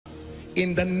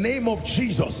in the name of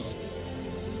Jesus.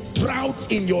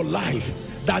 Drought in your life,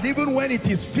 that even when it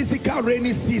is physical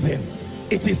rainy season,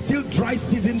 it is still dry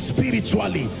season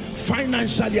spiritually,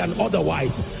 financially, and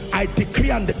otherwise. I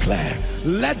decree and declare,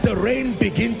 let the rain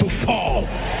begin to fall.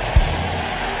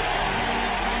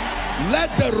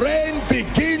 Let the rain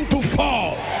begin to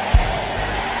fall.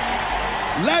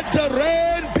 Let the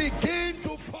rain begin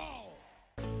to fall.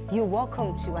 You're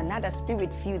welcome to another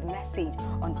spirit-filled message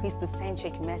on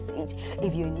Christocentric Message.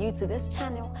 If you're new to this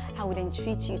channel, I would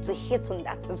entreat you to hit on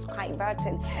that subscribe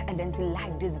button and then to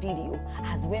like this video.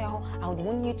 As well, I would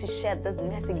want you to share this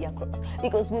message across,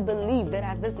 because we believe that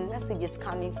as this message is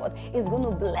coming forth, it's going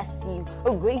to bless you.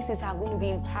 Graces are going to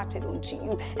be imparted unto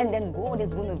you, and then God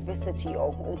is going to visit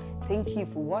your home. Thank you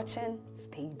for watching.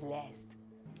 Stay blessed.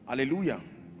 Hallelujah.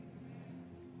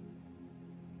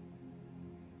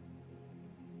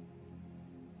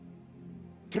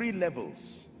 Three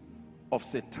levels of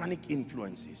satanic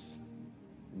influences: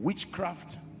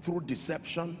 witchcraft through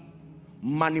deception,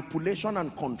 manipulation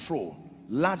and control,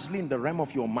 largely in the realm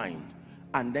of your mind,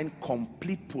 and then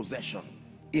complete possession,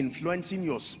 influencing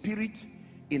your spirit,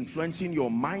 influencing your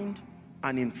mind,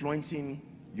 and influencing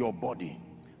your body.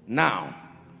 Now,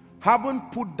 having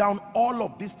put down all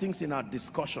of these things in our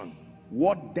discussion,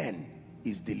 what then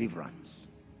is deliverance?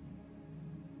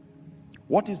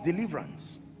 What is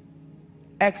deliverance?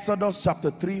 Exodus chapter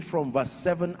 3 from verse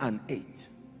 7 and 8.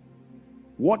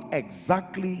 What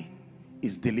exactly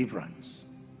is deliverance?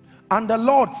 And the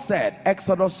Lord said,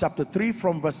 Exodus chapter 3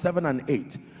 from verse 7 and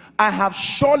 8, I have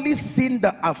surely seen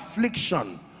the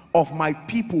affliction of my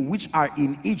people which are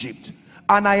in Egypt,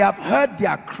 and I have heard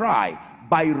their cry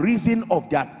by reason of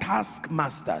their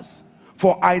taskmasters,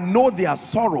 for I know their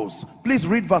sorrows. Please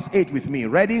read verse 8 with me.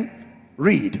 Ready?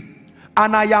 Read.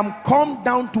 And I am come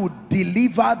down to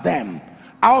deliver them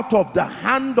out of the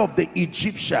hand of the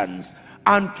Egyptians,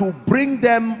 and to bring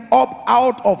them up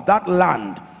out of that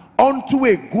land unto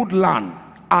a good land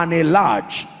and a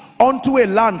large, unto a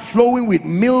land flowing with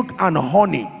milk and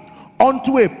honey,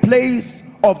 unto a place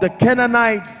of the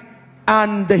Canaanites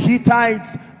and the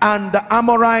Hittites and the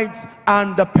Amorites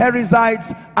and the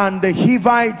Perizzites and the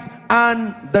Hivites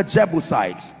and the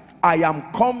Jebusites. I am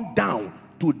come down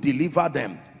to deliver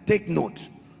them. Take note,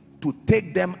 to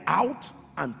take them out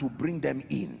and to bring them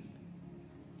in.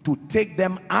 To take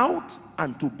them out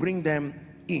and to bring them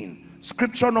in.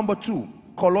 Scripture number 2,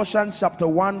 Colossians chapter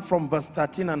 1 from verse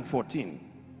 13 and 14.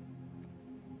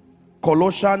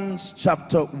 Colossians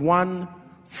chapter 1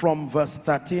 from verse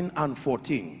 13 and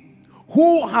 14.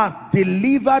 Who hath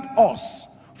delivered us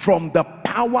from the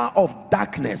power of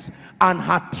darkness, and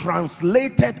hath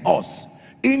translated us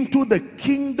into the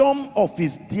kingdom of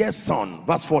his dear Son.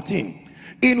 Verse 14.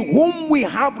 In whom we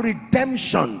have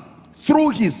redemption through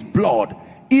his blood,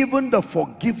 even the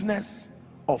forgiveness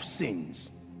of sins.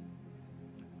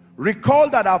 Recall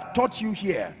that I've taught you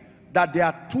here that there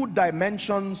are two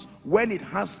dimensions when it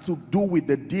has to do with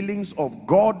the dealings of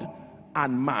God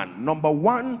and man. Number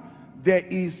one, there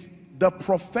is the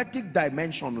prophetic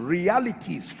dimension,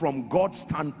 realities from God's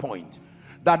standpoint,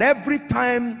 that every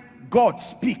time God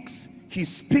speaks, he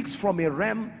speaks from a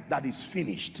realm that is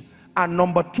finished. And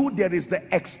number two, there is the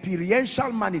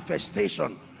experiential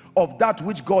manifestation of that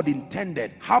which God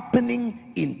intended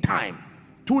happening in time.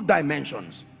 Two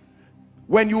dimensions.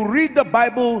 When you read the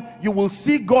Bible, you will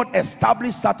see God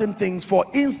establish certain things. For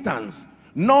instance,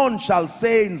 none shall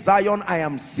say in Zion, I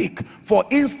am sick. For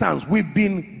instance, we've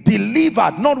been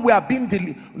delivered. Not we are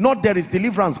being not there is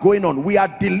deliverance going on. We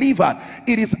are delivered.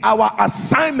 It is our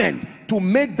assignment to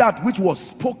make that which was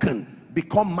spoken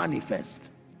become manifest.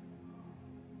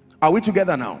 Are we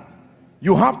together now?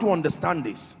 You have to understand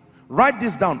this. Write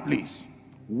this down, please.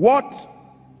 What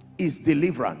is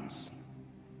deliverance?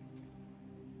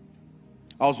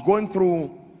 I was going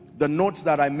through the notes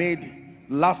that I made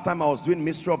last time I was doing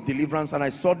mystery of deliverance, and I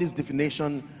saw this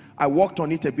definition. I worked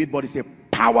on it a bit, but it's a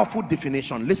powerful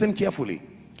definition. Listen carefully.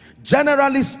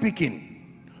 Generally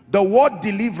speaking, the word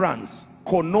deliverance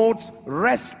connotes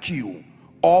rescue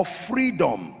or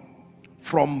freedom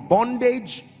from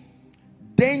bondage,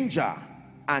 danger,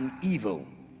 and evil.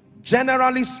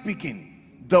 Generally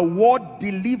speaking, the word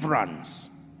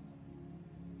deliverance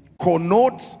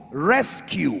connotes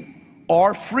rescue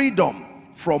or freedom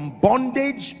from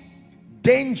bondage,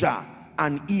 danger,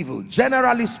 and evil.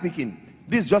 Generally speaking,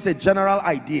 this is just a general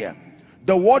idea.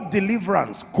 The word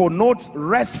deliverance connotes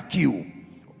rescue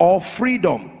or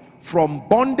freedom from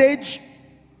bondage,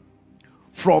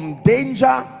 from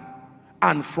danger,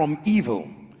 and from evil.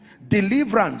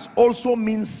 Deliverance also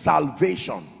means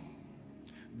salvation.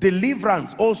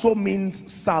 Deliverance also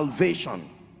means salvation.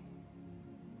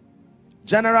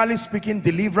 Generally speaking,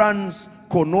 deliverance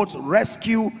connotes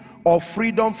rescue or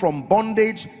freedom from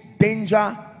bondage,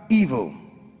 danger, evil.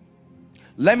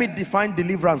 Let me define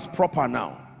deliverance proper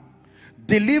now.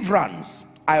 Deliverance,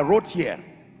 I wrote here,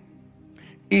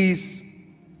 is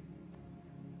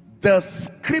the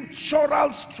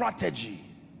scriptural strategy.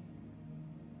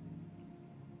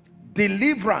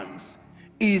 Deliverance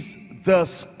is the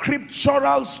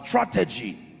scriptural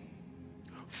strategy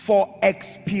for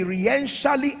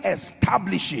experientially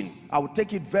establishing. I will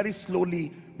take it very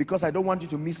slowly because I don't want you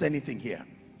to miss anything here.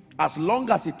 As long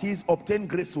as it is obtain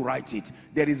grace to write it,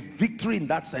 there is victory in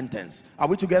that sentence. Are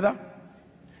we together?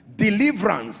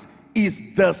 Deliverance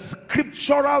is the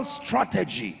scriptural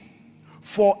strategy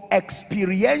for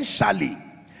experientially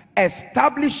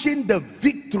establishing the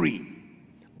victory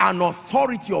and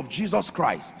authority of Jesus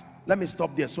Christ. Let me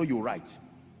stop there so you write.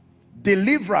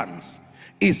 Deliverance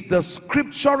is the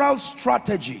scriptural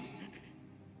strategy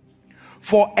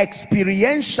for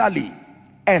experientially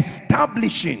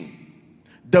establishing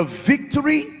the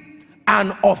victory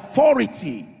and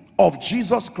authority of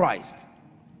Jesus Christ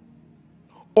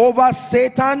over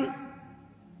Satan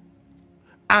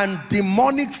and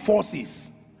demonic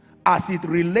forces as it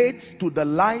relates to the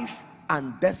life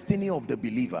and destiny of the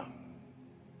believer.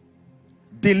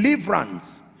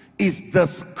 Deliverance is the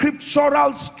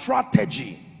scriptural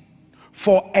strategy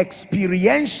for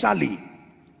experientially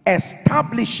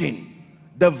establishing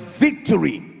the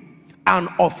victory and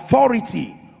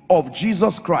authority of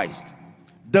Jesus Christ.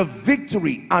 The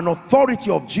victory and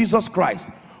authority of Jesus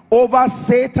Christ over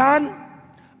Satan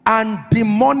and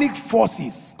demonic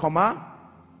forces,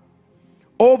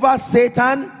 over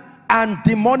Satan and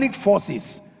demonic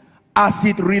forces as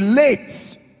it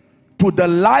relates to the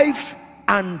life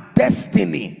and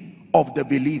destiny of the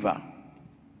believer.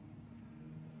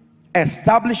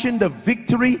 Establishing the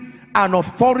victory and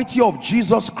authority of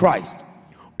Jesus Christ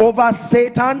over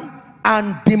Satan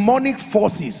and demonic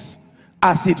forces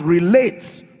as it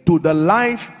relates to the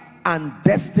life and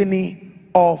destiny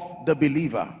of the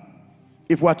believer.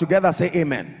 If we're together, say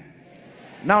amen.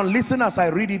 Now listen as I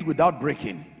read it without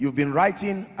breaking. You've been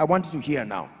writing, I want you to hear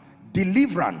now.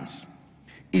 Deliverance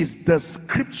is the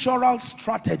scriptural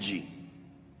strategy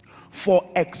for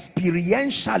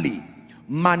experientially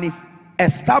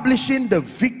establishing the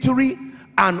victory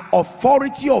and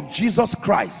authority of Jesus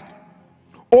Christ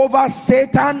over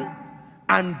Satan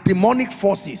and demonic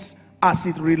forces as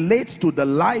it relates to the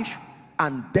life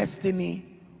and destiny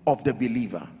of the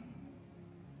believer.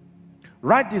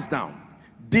 Write this down.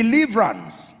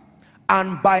 Deliverance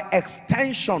and by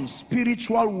extension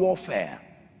spiritual warfare.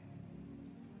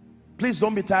 Please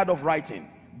don't be tired of writing.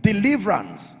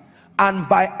 Deliverance and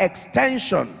by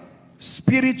extension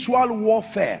spiritual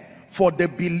warfare for the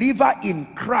believer in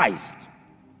Christ.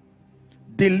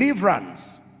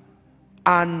 Deliverance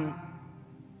and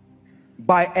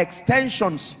by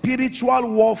extension spiritual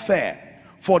warfare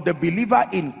for the believer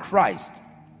in Christ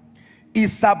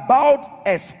is about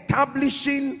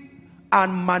establishing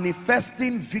and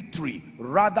manifesting victory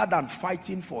rather than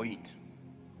fighting for it.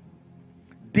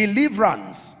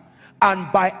 Deliverance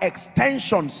and by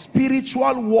extension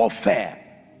spiritual warfare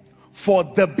for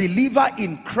the believer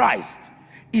in Christ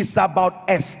is about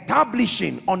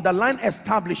establishing, underline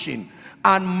establishing,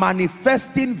 and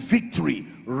manifesting victory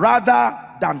rather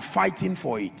than fighting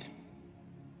for it.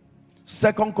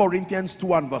 2 Corinthians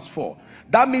 2 and verse 4.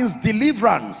 That means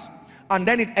deliverance, and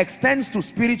then it extends to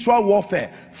spiritual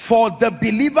warfare for the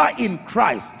believer in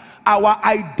Christ. Our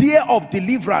idea of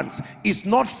deliverance is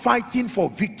not fighting for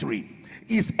victory,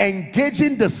 is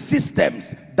engaging the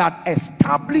systems that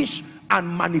establish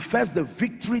and manifest the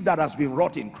victory that has been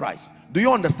wrought in Christ. Do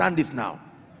you understand this now?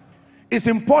 It's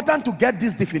important to get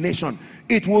this definition.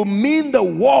 It will mean the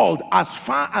world as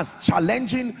far as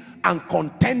challenging and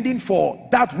contending for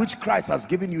that which Christ has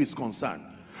given you is concerned.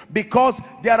 Because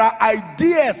there are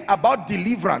ideas about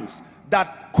deliverance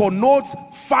that connotes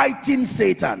fighting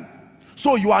Satan.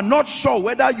 So you are not sure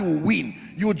whether you win.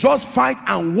 You just fight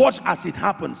and watch as it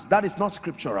happens. That is not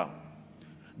scriptural.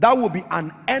 That will be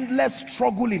an endless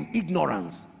struggle in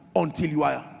ignorance until you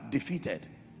are defeated.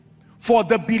 For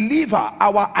the believer,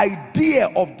 our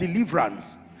idea of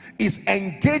deliverance is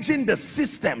engaging the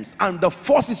systems and the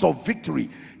forces of victory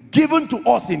given to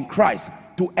us in Christ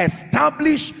to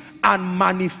establish and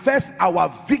manifest our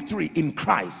victory in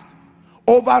Christ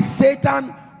over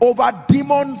Satan, over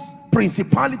demons,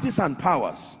 principalities and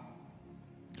powers.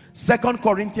 2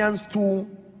 Corinthians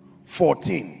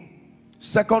 2:14.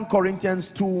 2 Corinthians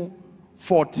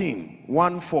 2:14,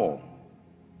 1:4.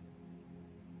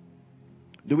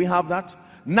 Do we have that?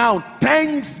 Now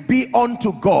thanks be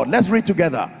unto God. Let's read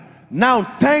together. Now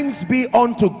thanks be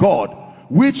unto God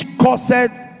which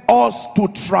causeth us to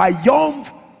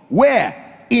triumph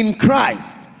where? In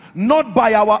Christ, not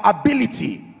by our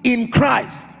ability, in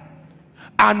Christ,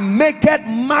 and make it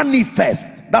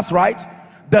manifest, that's right,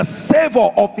 the savor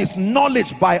of his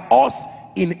knowledge by us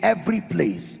in every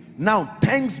place. Now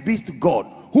thanks be to God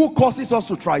who causes us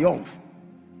to triumph.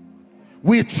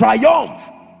 We triumph,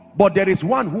 but there is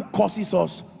one who causes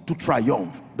us to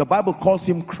triumph. The Bible calls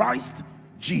him Christ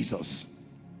Jesus.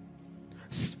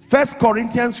 1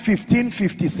 Corinthians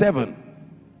 15:57.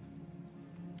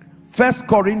 1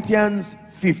 Corinthians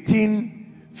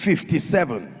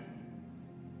 15:57.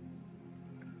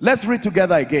 Let's read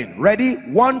together again. Ready?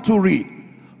 1, 2, read.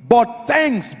 But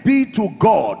thanks be to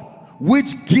God,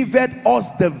 which giveth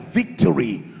us the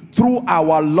victory through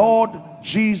our Lord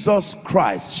Jesus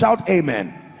Christ. Shout amen.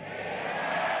 Amen.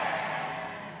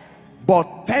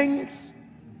 But thanks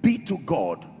be to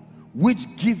God,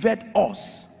 which giveth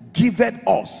us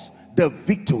the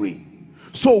victory.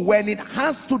 So when it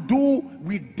has to do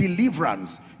with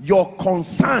deliverance, your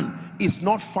concern is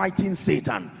not fighting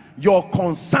Satan. Your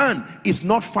concern is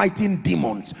not fighting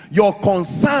demons. Your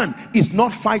concern is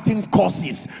not fighting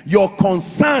curses. Your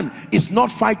concern is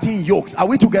not fighting yokes. Are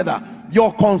we together?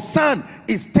 Your concern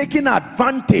is taking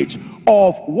advantage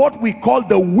of what we call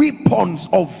the weapons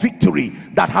of victory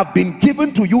that have been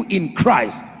given to you in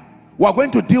Christ. We are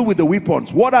going to deal with the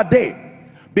weapons. What are they?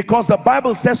 Because the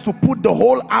Bible says to put the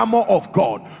whole armor of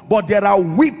God, but there are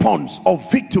weapons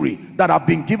of victory that have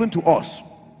been given to us.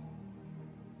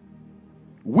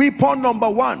 Weapon number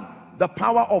 1, the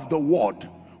power of the word.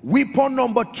 Weapon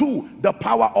number 2, the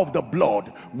power of the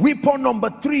blood. Weapon number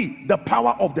 3, the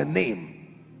power of the name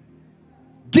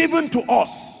given to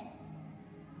us.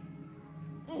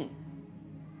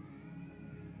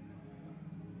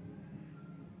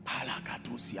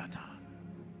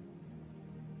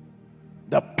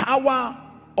 The power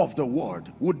of the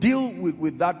word. We'll deal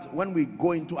with that when we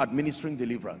go into administering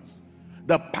deliverance.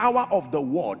 The power of the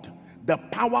word, the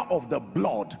power of the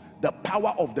blood, the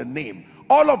power of the name.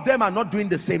 All of them are not doing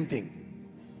the same thing.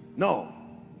 No.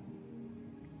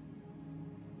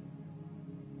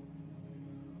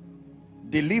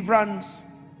 Deliverance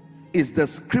is the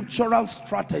scriptural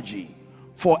strategy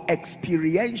for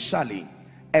experientially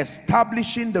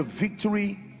establishing the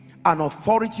victory and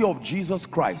authority of Jesus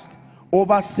Christ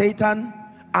over Satan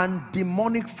and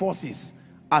demonic forces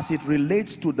as it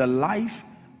relates to the life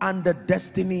and the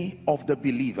destiny of the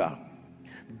believer.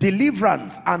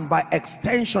 Deliverance, and by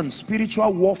extension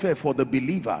spiritual warfare for the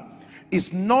believer,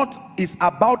 is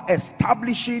about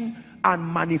establishing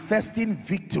and manifesting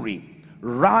victory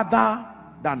rather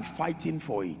than fighting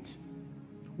for it.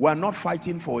 We are not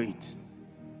fighting for it.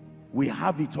 We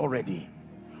have it already.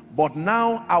 But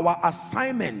now our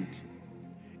assignment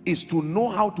is to know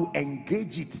how to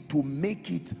engage it, to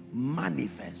make it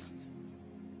manifest.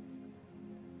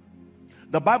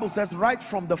 The Bible says right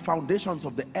from the foundations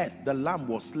of the earth, the Lamb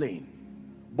was slain.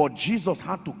 But Jesus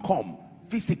had to come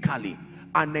physically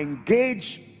and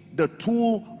engage the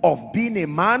tool of being a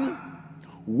man,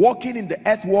 walking in the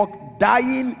earthwork,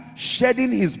 dying,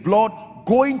 shedding his blood,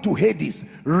 going to Hades,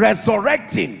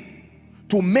 resurrecting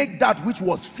to make that which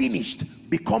was finished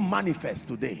become manifest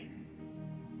today.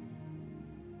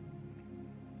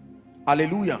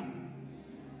 Hallelujah.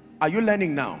 Are you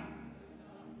learning now?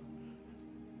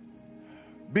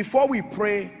 Before we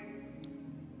pray,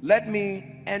 let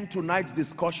me end tonight's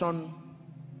discussion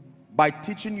by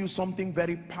teaching you something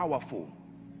very powerful.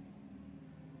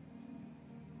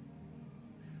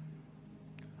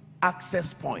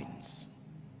 Access points.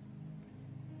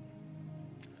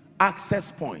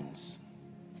 Access points.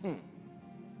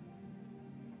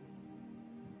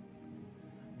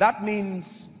 That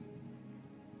means,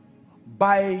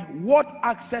 by what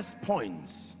access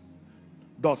points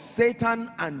does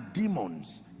Satan and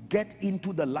demons get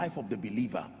into the life of the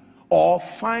believer or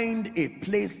find a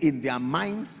place in their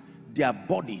minds, their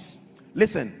bodies?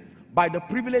 Listen, by the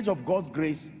privilege of God's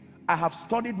grace, I have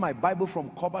studied my Bible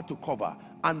from cover to cover,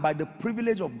 and by the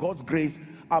privilege of God's grace,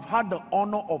 I've had the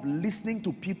honor of listening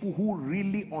to people who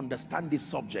really understand this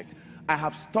subject. I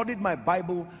have studied my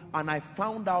Bible and I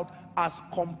found out, as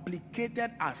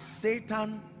complicated as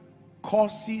Satan,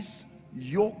 causes,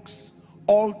 yokes,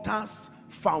 altars,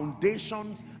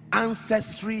 foundations,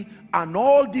 ancestry, and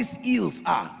all these ills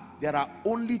are, there are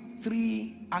only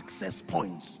 3 access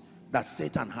points that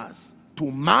Satan has to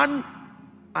man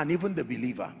and even the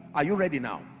believer. Are you ready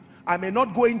now? I may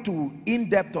not go into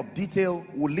in-depth of detail.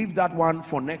 We'll leave that one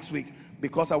for next week,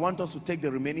 because I want us to take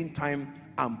the remaining time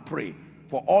and pray.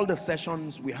 For all the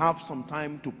sessions, we have some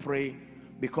time to pray,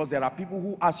 Because there are people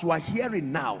who, as you are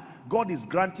hearing now, God is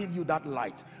granting you that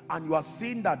light, and you are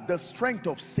seeing that the strength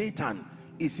of Satan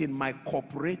is in my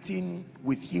cooperating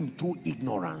with him through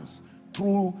ignorance,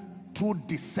 through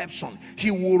deception.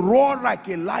 He will roar like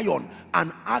a lion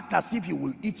and act as if he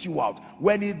will eat you out.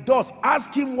 When he does,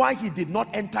 ask him why he did not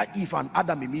enter Eve and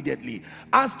Adam immediately.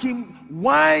 Ask him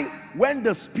why, when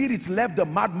the spirits left the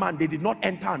madman, they did not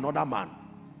enter another man.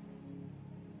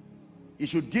 He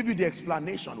should give you the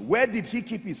explanation. Where did he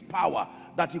keep his power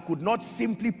that he could not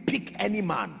simply pick any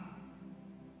man?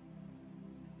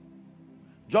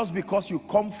 Just because you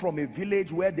come from a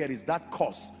village where there is that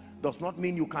curse does not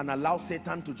mean you can allow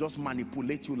Satan to just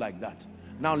manipulate you like that.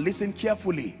 Now listen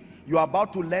carefully. You are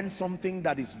about to learn something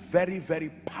that is very,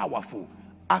 very powerful.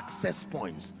 Access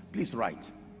points. Please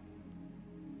write.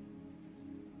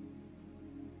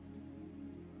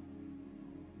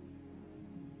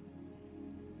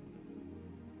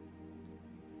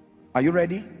 Are you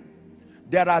ready?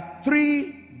 There are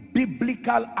 3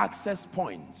 biblical access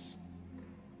points.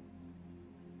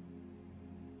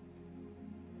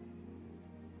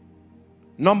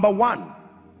 Number 1,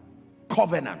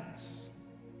 covenants.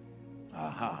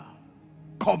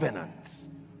 Covenants.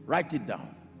 Write it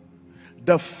down.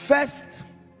 The first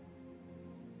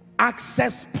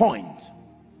access point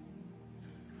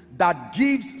that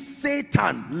gives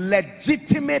Satan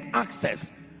legitimate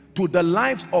access to the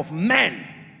lives of men,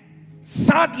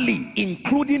 sadly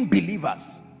including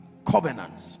believers,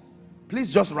 covenants.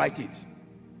 Please just write it.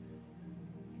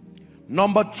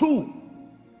 Number 2,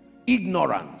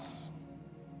 ignorance.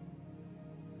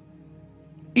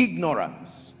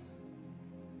 Ignorance.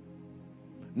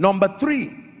 Number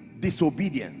 3,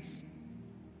 disobedience.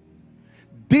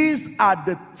 These are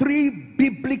the 3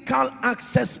 biblical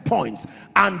access points,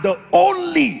 and the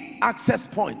only access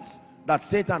points that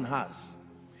Satan has.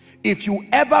 If you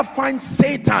ever find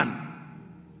Satan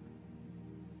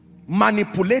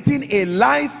manipulating a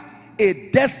life, a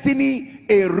destiny,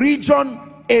 a region,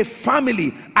 a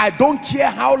family, I don't care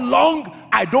how long,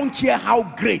 I don't care how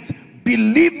great,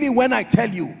 believe me when I tell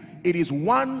you, it is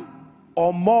one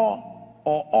or more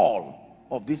or all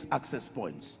of these access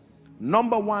points.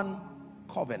 Number 1,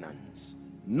 covenants.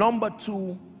 Number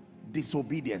 2,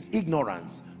 disobedience,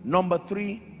 ignorance. Number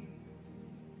 3,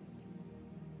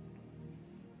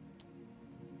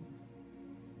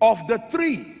 of the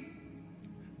 3,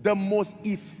 the most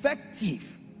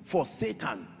effective for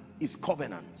Satan is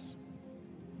covenants.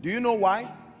 Do you know why?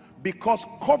 Because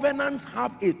covenants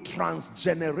have a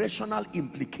transgenerational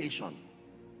implication.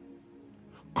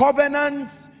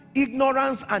 Covenants,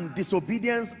 ignorance, and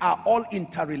disobedience are all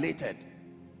interrelated.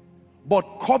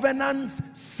 But covenants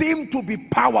seem to be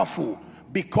powerful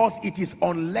because it is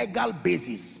on legal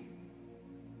basis.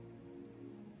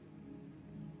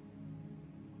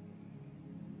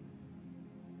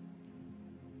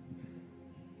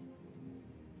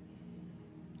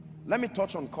 Let me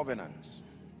touch on covenants.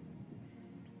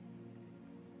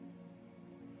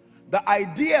 The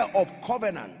idea of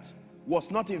covenant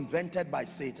was not invented by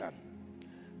Satan.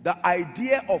 The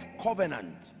idea of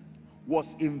covenant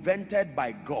was invented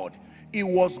by God. It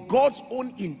was God's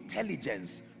own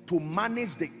intelligence to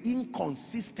manage the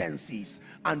inconsistencies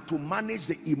and to manage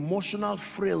the emotional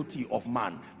frailty of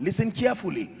man. Listen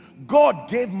carefully. God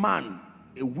gave man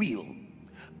a will,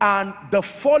 and the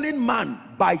fallen man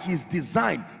by his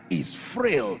design is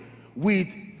frail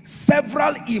with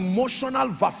several emotional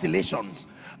vacillations.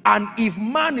 And if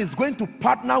man is going to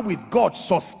partner with God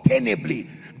sustainably,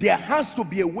 there has to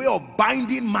be a way of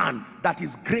binding man that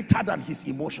is greater than his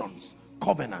emotions.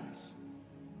 Covenants.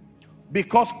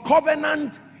 Because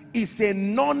covenant is a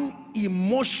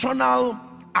non-emotional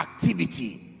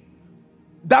activity.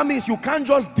 That means you can't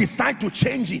just decide to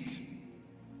change it.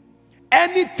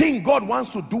 Anything God wants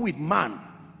to do with man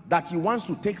that he wants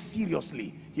to take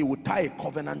seriously, he will tie a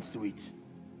covenant to it.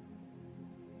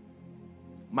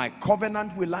 My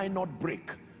covenant will I not break,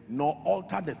 nor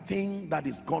alter the thing that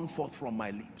is gone forth from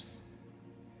my lips.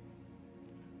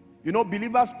 You know,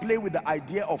 believers play with the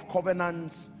idea of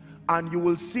covenants, and you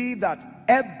will see that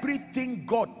everything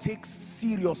God takes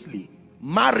seriously,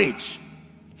 marriage,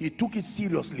 he took it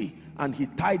seriously and he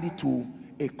tied it to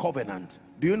a covenant.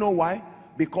 Do you know why?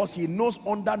 Because he knows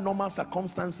under normal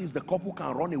circumstances the couple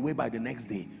can run away by the next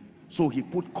day. So he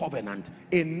put covenant,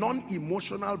 a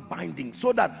non-emotional binding,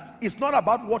 so that it's not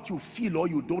about what you feel or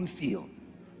you don't feel.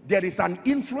 There is an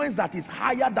influence that is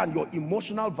higher than your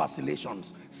emotional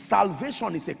vacillations.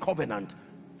 Salvation is a covenant.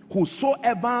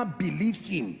 Whosoever believes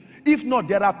him. If not,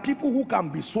 there are people who can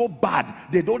be so bad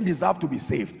they don't deserve to be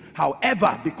saved.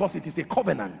 However, because it is a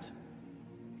covenant,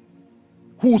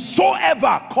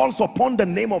 Whosoever calls upon the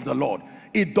name of the Lord,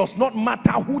 it does not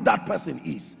matter who that person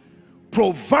is,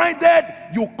 provided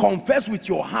you confess with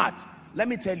your heart. Let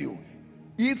me tell you,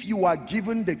 if you are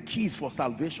given the keys for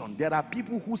salvation, there are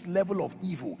people whose level of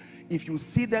evil, if you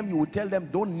see them, you will tell them,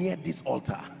 don't near this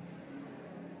altar.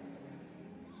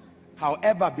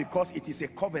 However, because it is a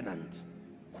covenant,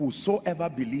 whosoever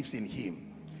believes in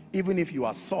him, even if you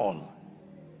are Saul,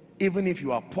 even if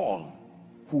you are Paul,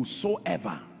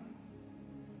 whosoever.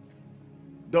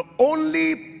 The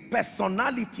only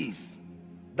personalities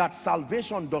that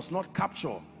salvation does not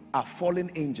capture are fallen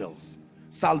angels.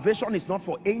 Salvation is not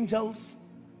for angels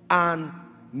and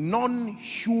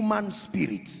non-human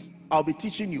spirits. I'll be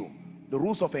teaching you the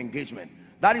rules of engagement.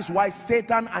 That is why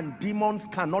Satan and demons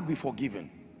cannot be forgiven.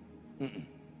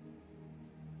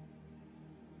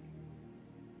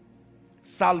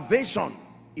 Salvation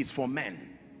is for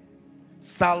men.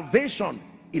 Salvation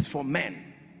is for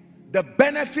men. The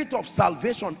benefit of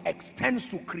salvation extends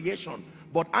to creation,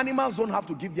 but animals don't have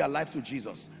to give their life to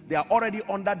Jesus. They are already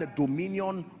under the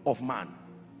dominion of man.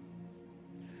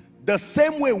 The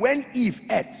same way when Eve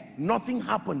ate, nothing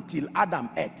happened till Adam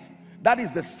ate. That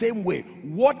is the same way.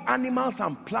 What animals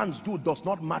and plants do does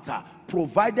not matter,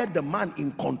 provided the man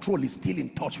in control is still in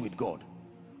touch with God.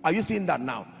 Are you seeing that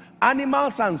now?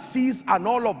 Animals and seas and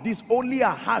all of this only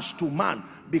are harsh to man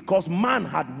because man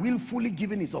had willfully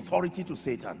given his authority to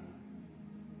Satan.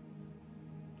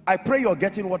 I pray you're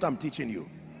getting what I'm teaching you.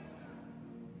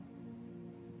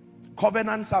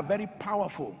 Covenants are very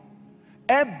powerful.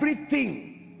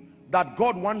 Everything that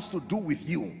God wants to do with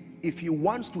you, if he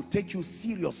wants to take you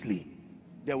seriously,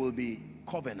 there will be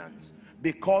covenants.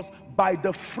 Because by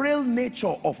the frail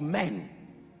nature of men,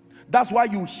 that's why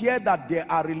you hear that there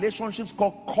are relationships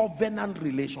called covenant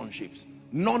relationships,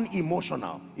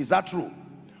 non-emotional. Is that true?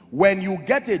 When you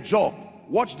get a job,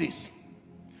 watch this.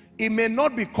 It may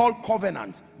not be called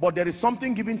covenant, but there is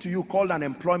something given to you called an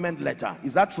employment letter.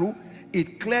 Is that true?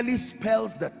 It clearly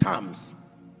spells the terms.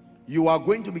 You are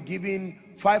going to be given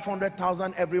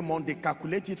 500,000 every month. They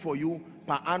calculate it for you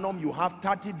per annum. You have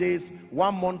 30 days,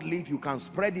 1 month leave. You can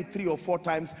spread it 3 or 4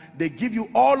 times. They give you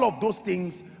all of those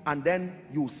things and then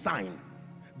you sign.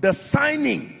 The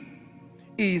signing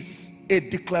is a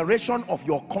declaration of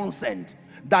your consent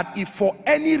that if for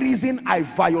any reason I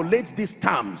violate these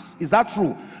terms, is that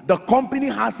true? The company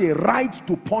has a right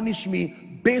to punish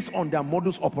me based on their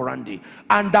modus operandi,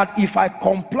 and that if I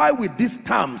comply with these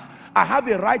terms, I have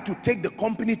a right to take the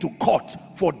company to court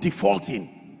for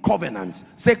defaulting. Covenants.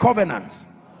 Say covenants.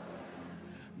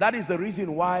 That is the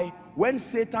reason why when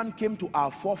Satan came to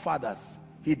our forefathers,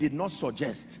 he did not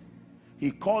suggest.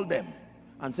 He called them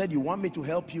and said, you want me to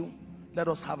help you? Let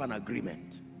us have an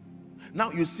agreement.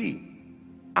 Now you see,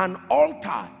 an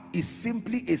altar is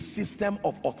simply a system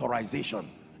of authorization.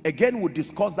 Again, we'll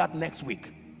discuss that next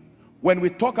week when we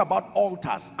talk about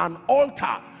altars. An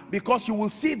altar, because you will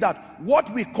see that what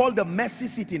we call the mercy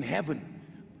seat in heaven,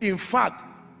 in fact,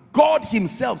 God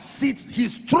himself sits,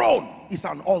 his throne is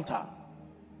an altar,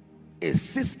 a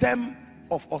system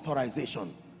of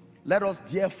authorization. Let us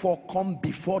therefore come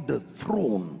before the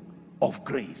throne of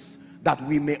grace, that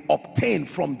we may obtain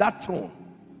from that throne.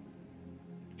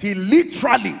 He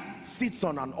literally sits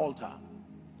on an altar.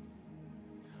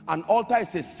 An altar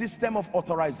is a system of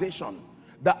authorization.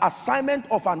 The assignment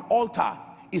of an altar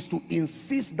is to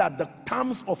insist that the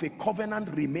terms of a covenant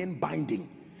remain binding,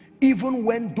 even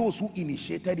when those who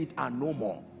initiated it are no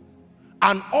more.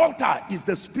 An altar is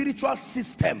the spiritual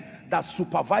system that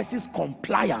supervises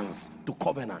compliance to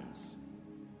covenants.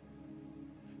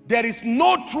 There is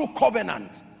no true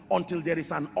covenant until there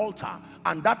is an altar,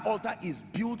 and that altar is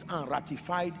built and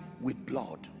ratified with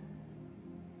blood.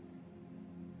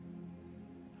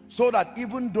 So that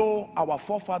even though our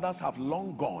forefathers have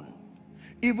long gone,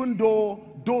 even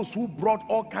though those who brought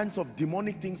all kinds of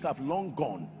demonic things have long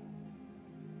gone,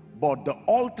 but the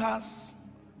altars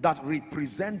that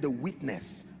represent the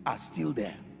witness are still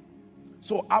there.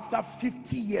 So after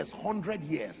 50 years, 100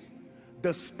 years,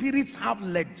 the spirits have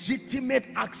legitimate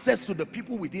access to the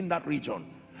people within that region.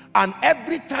 And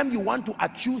every time you want to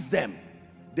accuse them,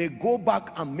 they go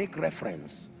back and make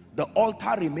reference. The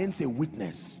altar remains a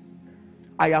witness.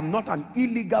 I am not an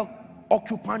illegal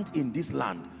occupant in this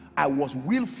land. I was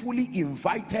willfully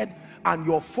invited, and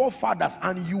your forefathers,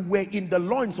 and you were in the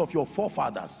loins of your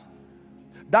forefathers.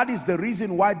 That is the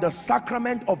reason why the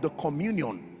sacrament of the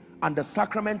communion and the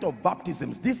sacrament of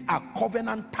baptisms, these are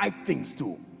covenant type things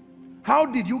too. How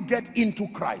did you get into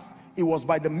Christ? It was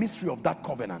by the mystery of that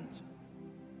covenant.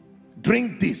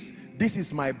 Drink this. This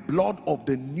is my blood of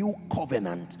the new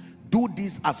covenant. Do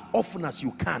this as often as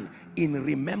you can in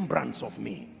remembrance of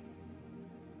me.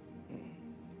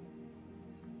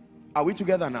 Are we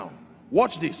together now?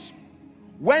 Watch this.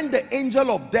 When the angel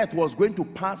of death was going to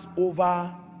pass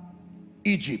over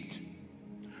Egypt,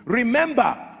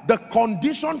 remember, the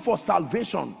condition for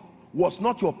salvation was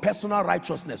not your personal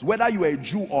righteousness, whether you were a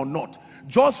Jew or not.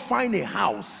 Just find a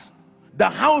house. The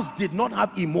house did not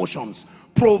have emotions.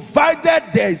 Provided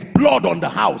there is blood on the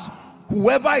house,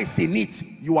 whoever is in it,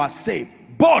 you are saved.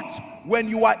 But when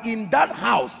you are in that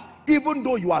house, even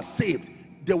though you are saved,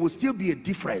 there will still be a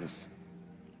difference.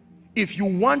 If you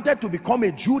wanted to become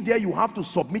a Jew there, you have to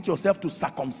submit yourself to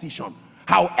circumcision.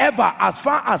 However, as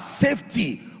far as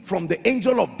safety from the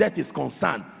angel of death is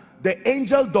concerned, the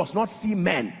angel does not see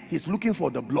men. He's looking for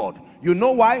the blood. You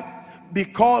know why?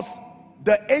 Because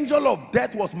the angel of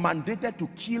death was mandated to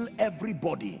kill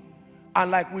everybody.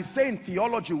 And like we say in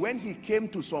theology, when he came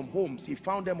to some homes, he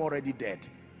found them already dead.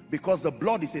 Because the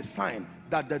blood is a sign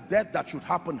that the death that should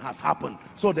happen has happened.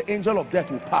 So the angel of death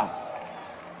will pass.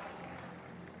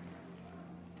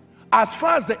 As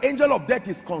far as the angel of death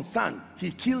is concerned,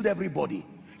 he killed everybody.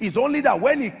 It's only that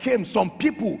when he came, some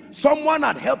people, someone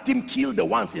had helped him kill the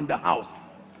ones in the house.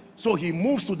 So he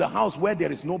moves to the house where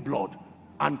there is no blood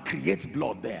and creates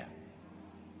blood there.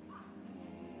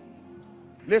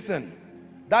 Listen,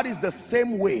 that is the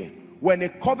same way when a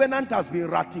covenant has been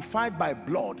ratified by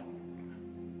blood,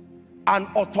 an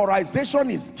authorization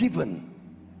is given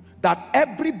that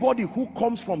everybody who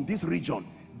comes from this region,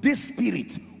 this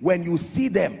spirit, when you see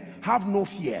them, have no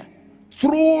fear.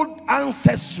 Through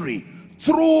ancestry,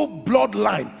 through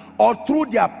bloodline, or through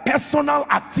their personal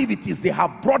activities, they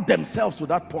have brought themselves to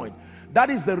that point. That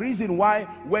is the reason why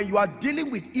when you are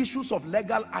dealing with issues of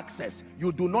legal access,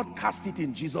 you do not cast it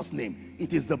in Jesus' name.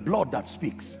 It is the blood that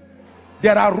speaks.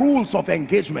 There are rules of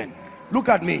engagement. Look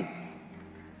at me.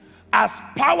 As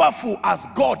powerful as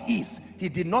God is, he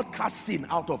did not cast sin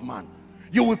out of man.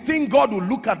 You would think God will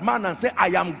look at man and say, I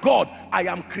am God, I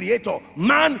am creator.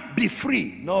 Man, be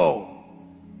free. No.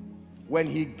 When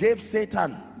he gave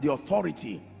Satan the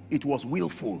authority, it was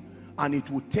willful, and it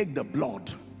would take the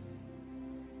blood.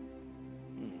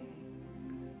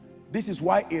 This is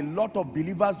why a lot of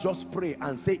believers just pray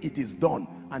and say it is done,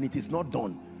 and it is not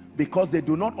done, because they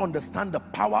do not understand the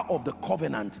power of the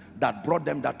covenant that brought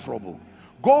them that trouble.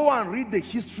 Go and read the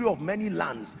history of many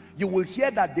lands. You will hear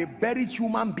that they buried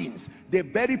human beings. They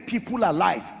buried people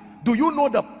alive. Do you know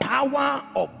the power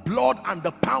of blood and the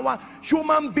power?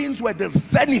 Human beings were the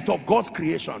zenith of God's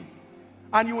creation.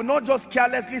 And you will not just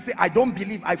carelessly say, I don't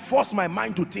believe, I force my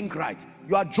mind to think right.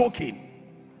 You are joking.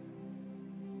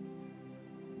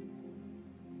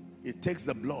 It takes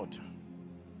the blood.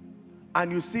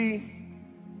 And you see,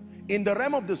 in the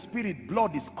realm of the spirit,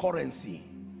 blood is currency.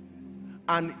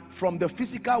 And from the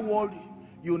physical world,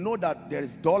 you know that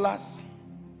there's dollars,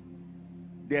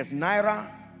 there's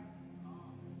naira,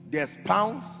 there's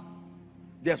pounds,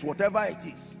 there's whatever it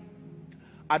is.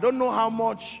 I don't know how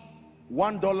much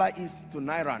 $1 is to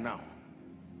naira now.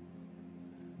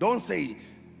 Don't say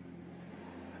it.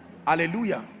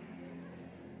 Hallelujah.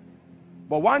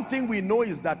 But one thing we know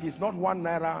is that it's not 1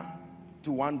 naira to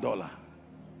 $1.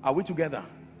 Are we together?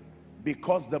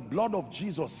 Because the blood of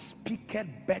Jesus speaketh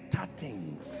better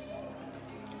things.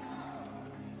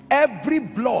 Every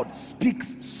blood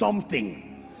speaks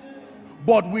something.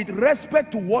 But with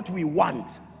respect to what we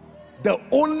want, the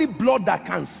only blood that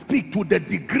can speak to the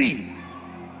degree.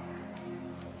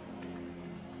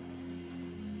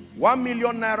 1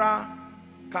 million naira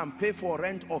can pay for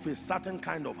rent of a certain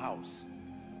kind of house.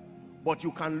 But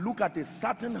you can look at a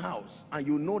certain house and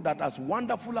you know that as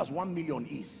wonderful as 1 million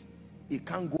is, it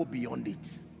can't go beyond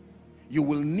it. You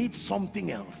will need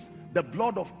something else. The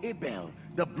blood of Abel,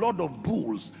 the blood of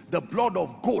bulls, the blood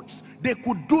of goats. They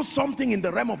could do something in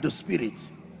the realm of the spirit.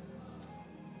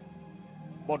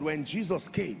 But when Jesus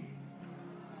came,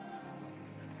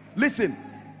 listen,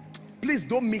 please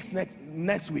don't mix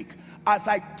next week. As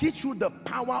I teach you the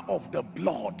power of the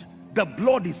blood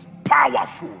is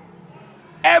powerful.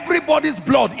 Everybody's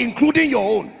blood, including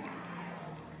your own.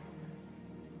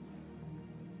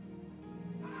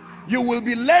 You will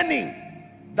be learning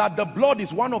that the blood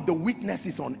is one of the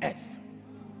witnesses on earth.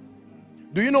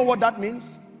 Do you know what that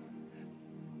means?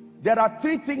 There are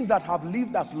 3 things that have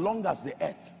lived as long as the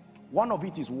earth. One of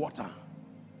it is water.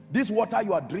 This water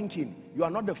you are drinking, you are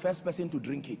not the first person to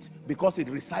drink it, because it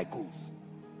recycles.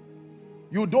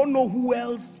 You don't know who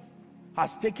else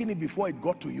has taken it before it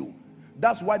got to you.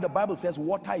 That's why the Bible says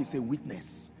water is a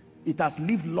witness. It has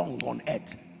lived long on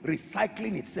earth,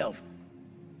 recycling itself.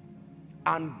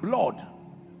 And blood,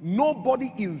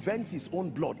 nobody invents his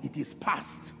own blood. It is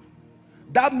passed.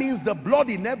 That means the blood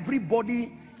in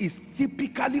everybody is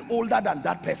typically older than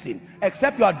that person,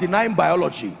 except you are denying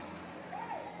biology.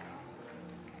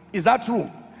 Is that true?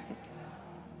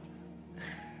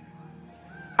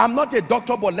 I'm not a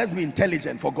doctor, but let's be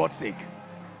intelligent for God's sake.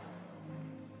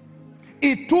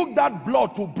 It took that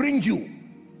blood to bring you.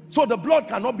 So the blood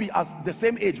cannot be as the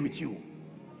same age with you.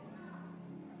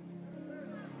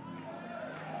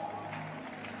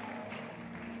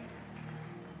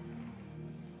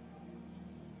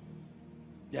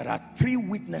 There are three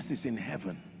witnesses in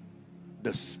heaven: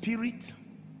 the Spirit,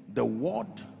 the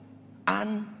Word,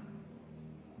 and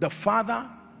the Father,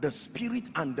 the Spirit,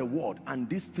 and the Word. And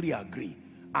these three agree.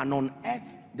 And on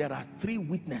earth, there are three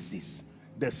witnesses: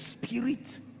 the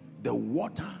Spirit, the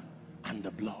water, and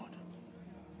the blood.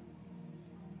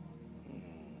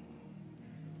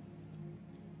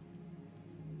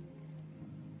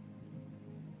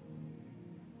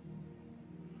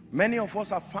 Many of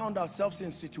us have found ourselves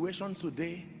in situations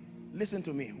today. Listen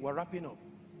to me, we're wrapping up.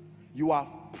 You have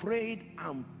prayed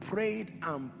and prayed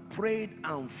and prayed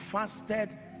and fasted,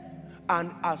 and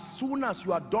as soon as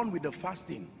you are done with the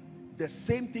fasting, the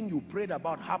same thing you prayed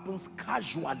about happens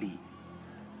casually,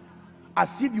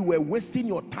 as if you were wasting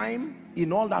your time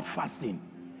in all that fasting.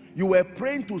 You were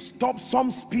praying to stop some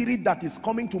spirit that is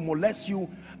coming to molest you,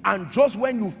 and just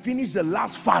when you finish the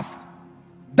last fast,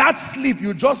 that sleep,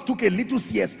 you just took a little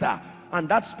siesta, and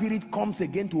that spirit comes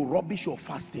again to rubbish your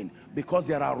fasting, because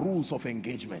there are rules of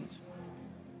engagement.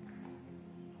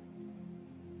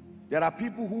 There are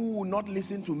people who will not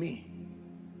listen to me.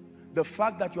 The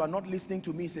fact that you are not listening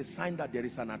to me is a sign that there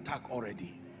is an attack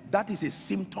already. That is a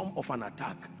symptom of an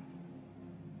attack.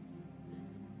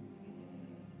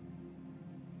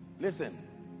 Listen,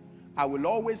 I will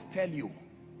always tell you,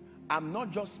 I'm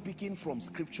not just speaking from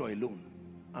scripture alone.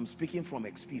 I'm speaking from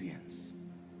experience.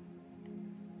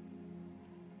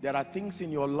 There are things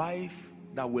in your life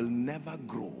that will never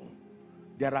grow.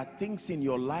 There are things in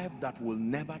your life that will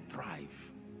never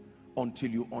thrive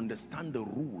until you understand the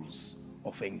rules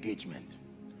of engagement.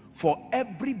 For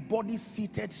everybody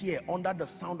seated here under the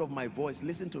sound of my voice,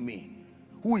 listen to me,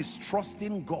 who is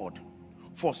trusting God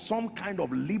for some kind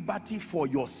of liberty for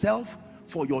yourself,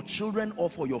 for your children, or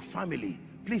for your family,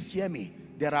 please hear me.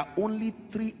 There are only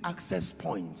three access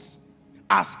points.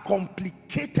 As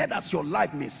complicated as your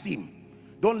life may seem,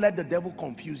 don't let the devil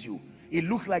confuse you. It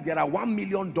looks like there are 1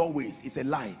 million doorways. It's a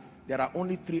lie. There are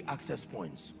only three access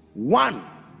points. 1,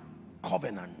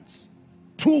 covenants.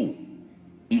 2,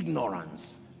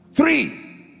 ignorance.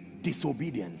 3,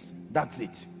 disobedience. That's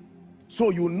it. So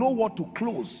you know what to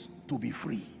close to be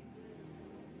free.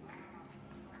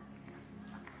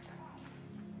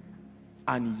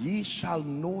 And ye shall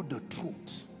know the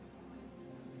truth.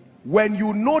 When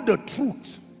you know the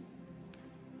truth,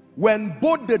 when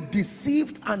both the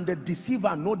deceived and the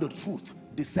deceiver know the truth,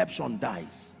 deception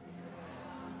dies.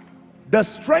 The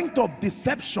strength of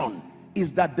deception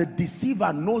is that the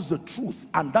deceiver knows the truth,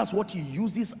 and that's what he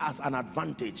uses as an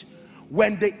advantage.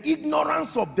 When the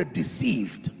ignorance of the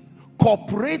deceived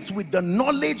cooperates with the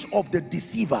knowledge of the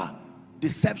deceiver,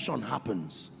 deception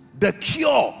happens. The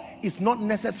cure is not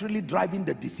necessarily driving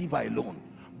the deceiver alone,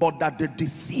 but that the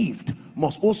deceived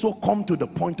must also come to the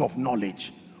point of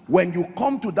knowledge. When you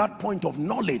come to that point of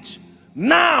knowledge,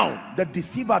 now the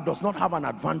deceiver does not have an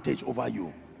advantage over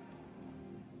you.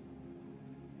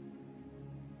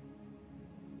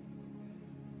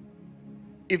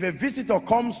 If a visitor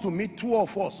comes to meet two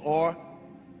of us, or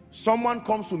someone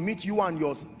comes to meet you and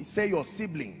your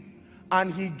sibling,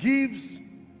 and he gives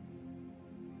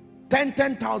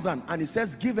 10,000 and he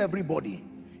says give everybody,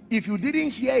 if you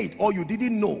didn't hear it or you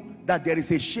didn't know that there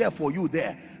is a share for you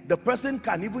there, the person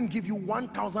can even give you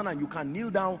 1,000 and you can kneel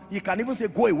down. He can even say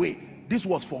go away, this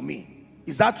was for me.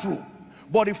 Is that true?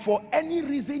 But if for any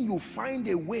reason you find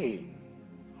a way,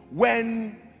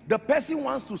 when the person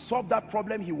wants to solve that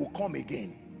problem, he will come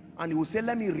again and he will say,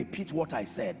 let me repeat what I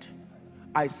said.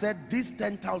 I said this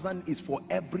 10,000 is for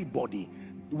everybody.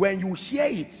 When you hear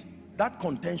it, that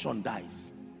contention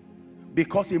dies,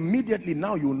 because immediately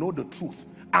now you know the truth,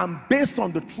 and based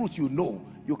on the truth you know,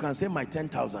 you can say my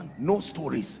 10,000, no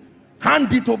stories,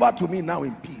 hand it over to me now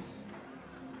in peace.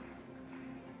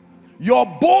 Your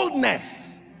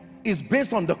boldness is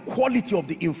based on the quality of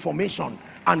the information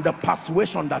and the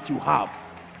persuasion that you have.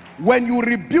 When you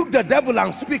rebuke the devil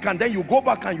and speak, and then you go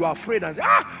back and you are afraid and say,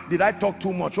 did I talk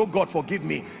too much? Oh God, forgive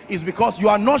me. It's because you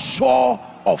are not sure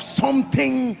of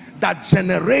something that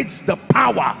generates the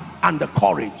power and the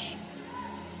courage.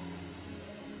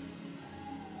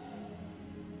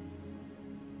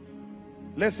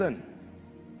 Listen,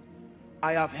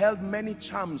 I have held many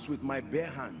charms with my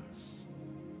bare hands.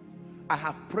 I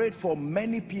have prayed for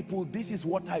many people. This is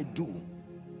what I do.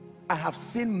 I have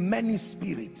seen many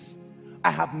spirits.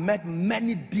 I have met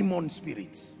many demon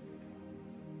spirits.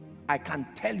 I can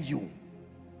tell you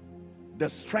the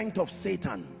strength of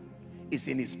Satan is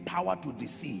in his power to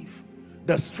deceive.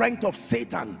 The strength of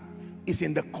Satan is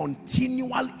in the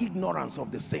continual ignorance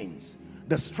of the saints.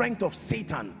 The strength of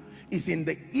Satan is in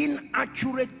the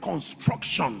inaccurate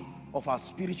construction of our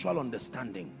spiritual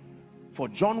understanding. For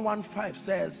John 1:5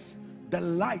 says, the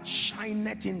light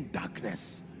shineth in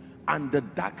darkness, and the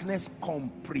darkness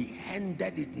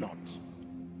comprehended it not.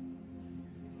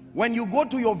 When you go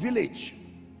to your village,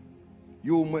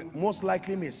 you most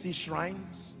likely may see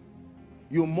shrines.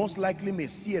 You most likely may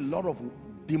see a lot of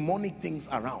demonic things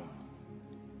around.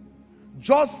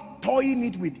 Just toying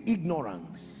it with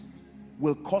ignorance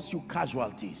will cause you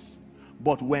casualties.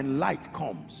 But when light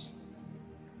comes,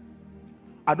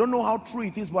 I don't know how true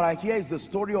it is, but I hear it's the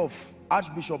story of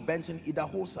Archbishop Benson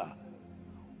Idahosa.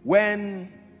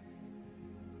 When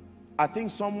I think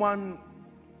someone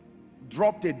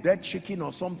dropped a dead chicken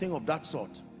or something of that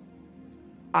sort,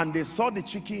 and they saw the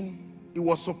chicken, it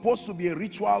was supposed to be a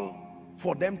ritual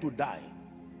for them to die,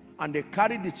 and they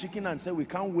carried the chicken and said, we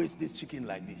can't waste this chicken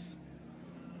like this,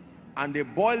 and they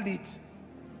boiled it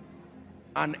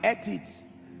and ate it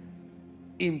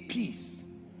in peace,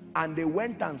 and they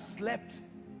went and slept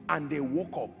and they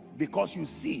woke up. Because you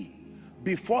see,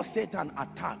 before Satan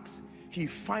attacks, he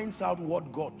finds out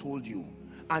what God told you,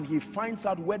 and he finds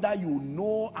out whether you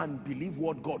know and believe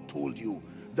what God told you.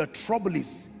 The trouble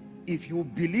is, if you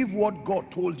believe what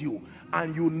God told you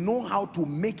and you know how to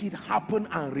make it happen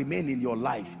and remain in your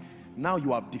life, now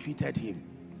you have defeated him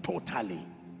totally.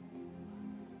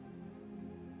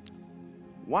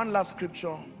 One last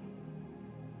scripture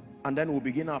and then we'll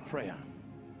begin our prayer.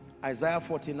 Isaiah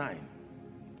 49.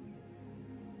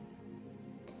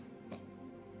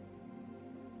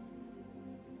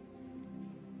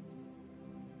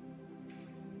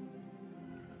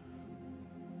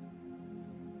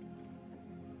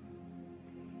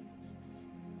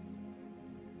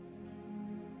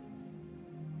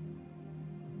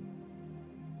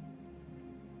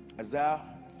 Isaiah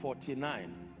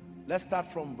 49. Let's start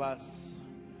from verse,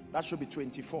 that should be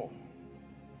 24.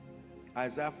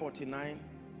 Isaiah 49,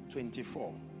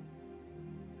 24.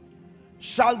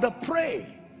 Shall the prey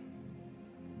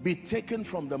be taken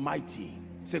from the mighty?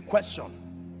 It's a question.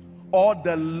 Or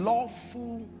the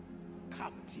lawful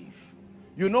captive?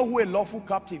 You know who a lawful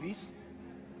captive is?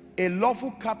 A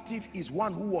lawful captive is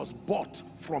one who was bought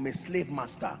from a slave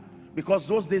master. Because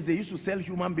those days they used to sell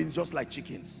human beings just like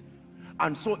chickens.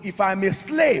 And so if I'm a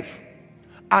slave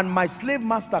and my slave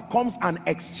master comes and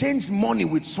exchanges money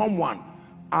with someone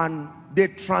and they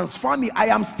transfer me, I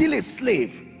am still a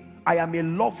slave. I am a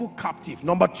lawful captive.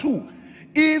 Number two,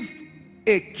 if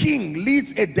a king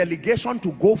leads a delegation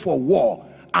to go for war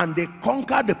and they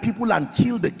conquer the people and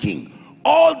kill the king,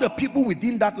 all the people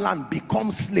within that land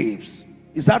become slaves.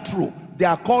 Is that true? They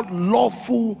are called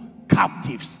lawful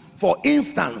captives. For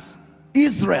instance,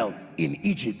 Israel in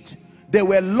Egypt, they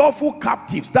were lawful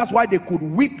captives. That's why they could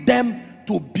whip them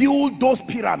to build those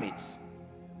pyramids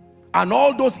and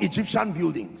all those Egyptian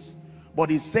buildings. But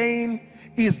he's saying,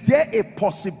 is there a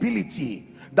possibility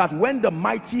that when the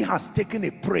mighty has taken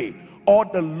a prey, or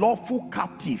the lawful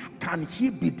captive, can he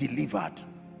be delivered?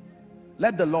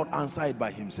 Let the Lord answer it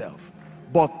by himself.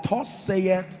 But thus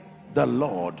saith the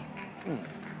Lord,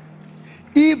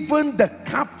 even the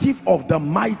captive of the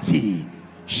mighty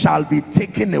shall be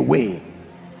taken away,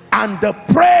 and the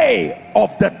prey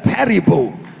of the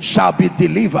terrible shall be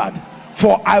delivered.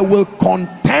 For I will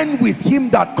contend with him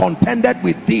that contended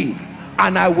with thee,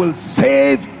 and I will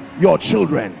save your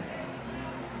children.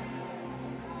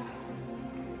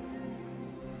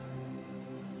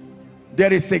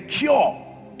 There is a cure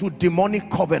to demonic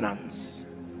covenants.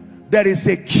 There is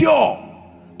a cure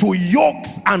to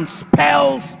yokes and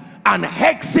spells and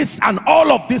hexes and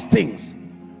all of these things.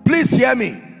 Please hear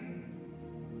me.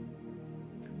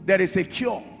 There is a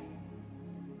cure.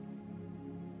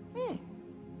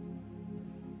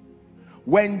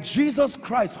 When Jesus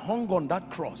Christ hung on that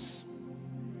cross,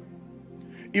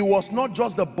 it was not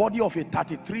just the body of a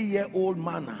 33-year-old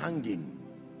man hanging.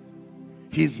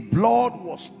 His blood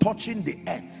was touching the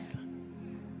earth.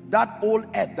 That old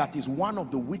earth that is one of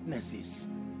the witnesses.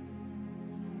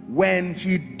 When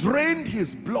he drained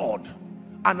his blood,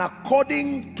 and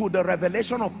according to the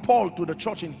revelation of Paul to the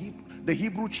church in the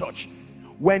Hebrew church,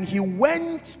 when he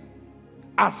went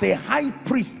as a high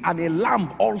priest and a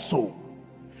lamb also,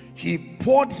 he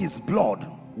poured his blood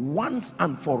once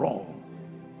and for all,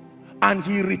 and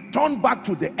he returned back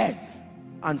to the earth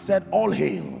and said, all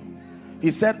hail.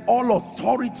 He said, all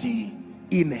authority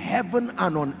in heaven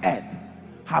and on earth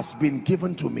has been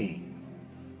given to me.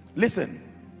 Listen,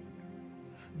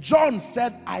 John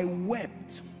said, I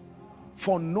wept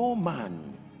for no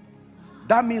man.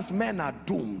 That means men are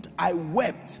doomed. I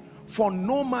wept, for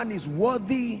no man is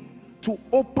worthy to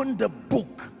open the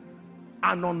book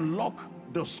and unlock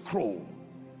the scroll.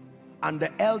 And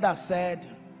the elder said,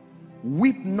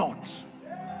 weep not,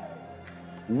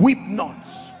 weep not.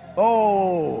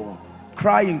 Oh,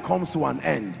 crying comes to an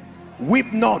end.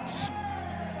 Weep not,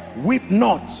 weep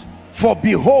not, for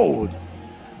behold,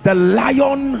 the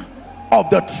Lion of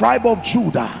the tribe of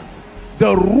Judah,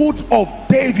 the root of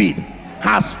David,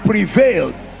 has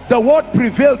prevailed. The word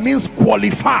prevailed means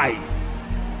qualified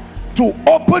to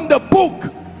open the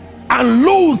book and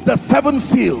loose the 7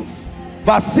 seals.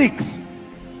 Verse 6,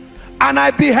 and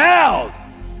I beheld,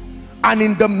 and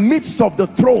in the midst of the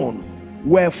throne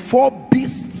were 4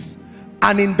 beasts,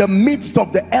 and in the midst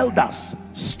of the elders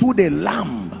stood a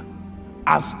lamb,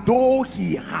 as though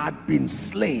he had been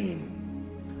slain,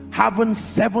 having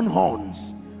 7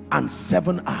 horns and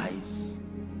 7 eyes.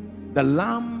 The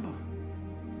lamb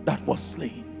that was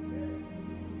slain.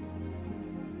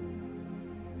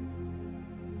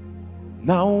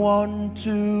 Now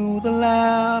unto the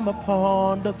Lamb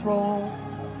upon the throne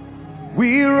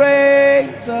we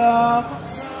raise up,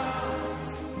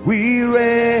 we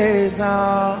raise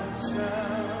up.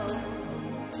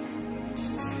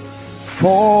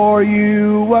 For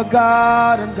you are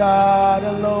God and God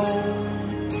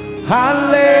alone.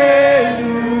 Hallelujah,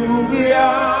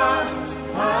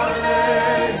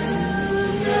 hallelujah.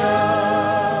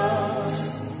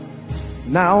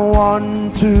 Now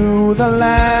unto the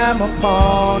Lamb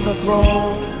upon the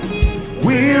throne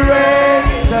we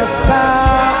raise a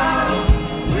sound,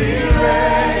 we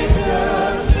raise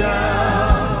a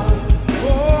sound.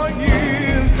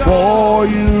 For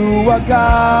you are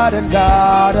God and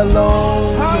God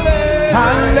alone.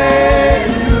 Hallelujah,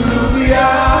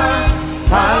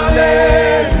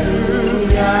 hallelujah.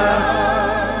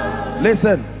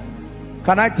 Listen,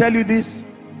 can I tell you this?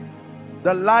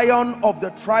 The Lion of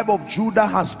the tribe of Judah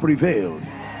has prevailed.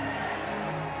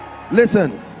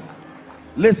 Listen,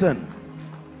 listen.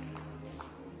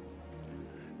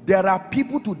 There are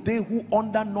people today who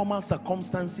under normal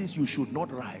circumstances you should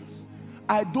not rise.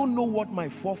 I don't know what my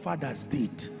forefathers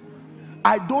did.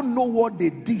 I don't know what they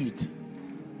did.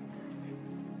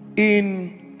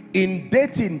 In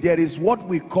dating, there is what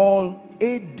we call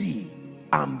AD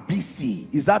and BC.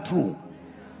 Is that true?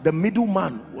 The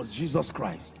middleman was Jesus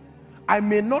Christ. I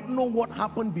may not know what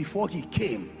happened before he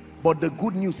came, but the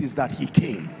good news is that he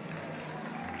came.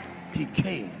 He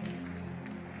came.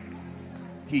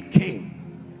 He came.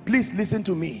 Please listen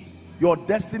to me. Your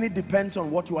destiny depends on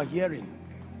what you are hearing.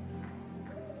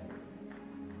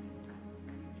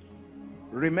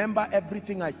 Remember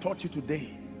everything I taught you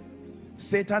today.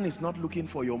 Satan is not looking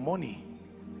for your money.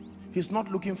 He's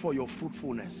not looking for your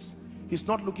fruitfulness. He's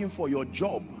not looking for your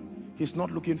job. He's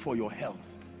not looking for your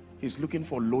health. He's looking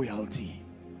for loyalty.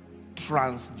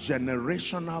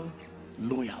 Transgenerational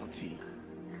loyalty.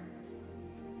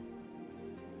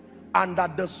 And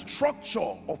that the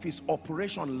structure of his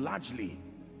operation largely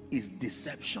is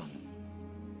deception.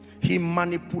 He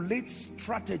manipulates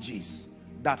strategies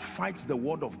that fights the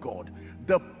word of God.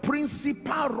 The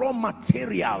principal raw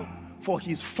material for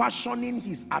his fashioning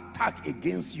his attack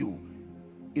against you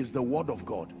is the word of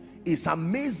God. It's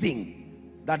amazing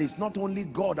that it's not only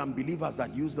God and believers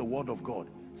that use the word of God.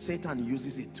 Satan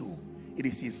uses it too. It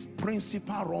is his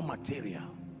principal raw material.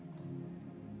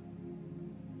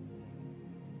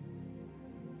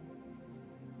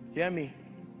 Hear me.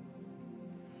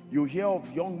 You hear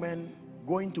of young men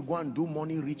going to go and do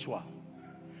money ritual.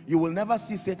 You will never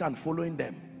see Satan following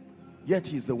them, yet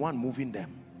he's the one moving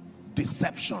them.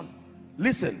 Deception.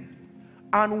 Listen,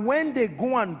 and when they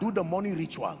go and do the money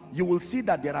ritual, you will see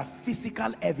that there are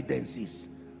physical evidences.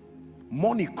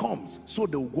 Money comes, so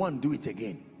they will go and do it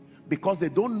again, because they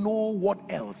don't know what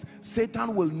else.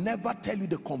 Satan will never tell you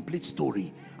the complete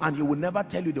story, and he will never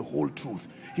tell you the whole truth.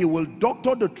 He will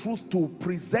doctor the truth to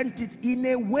present it in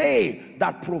a way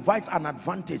that provides an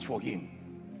advantage for him.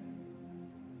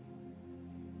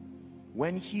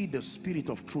 When he, the Spirit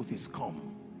of truth, is come,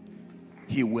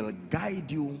 he will guide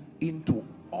you into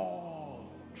all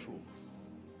truth.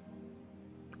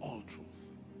 All truth.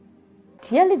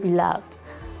 Dearly beloved,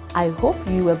 I hope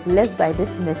you were blessed by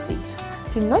this message.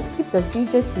 Do not keep the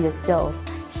video to yourself.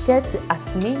 Share to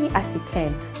as many as you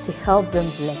can to help them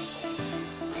bless.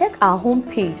 Check our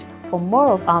homepage for more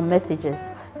of our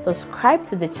messages. Subscribe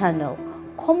to the channel,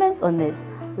 comment on it,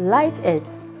 like it.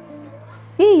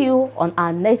 See you on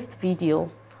our next video.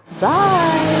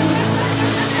 Bye.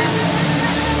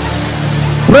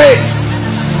 Pray,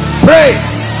 pray,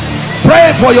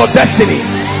 pray for your destiny.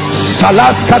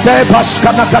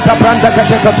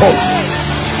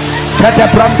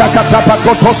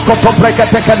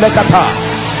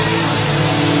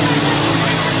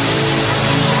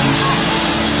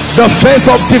 The phase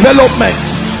of development.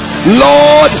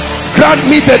 Lord, grant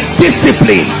me the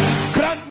discipline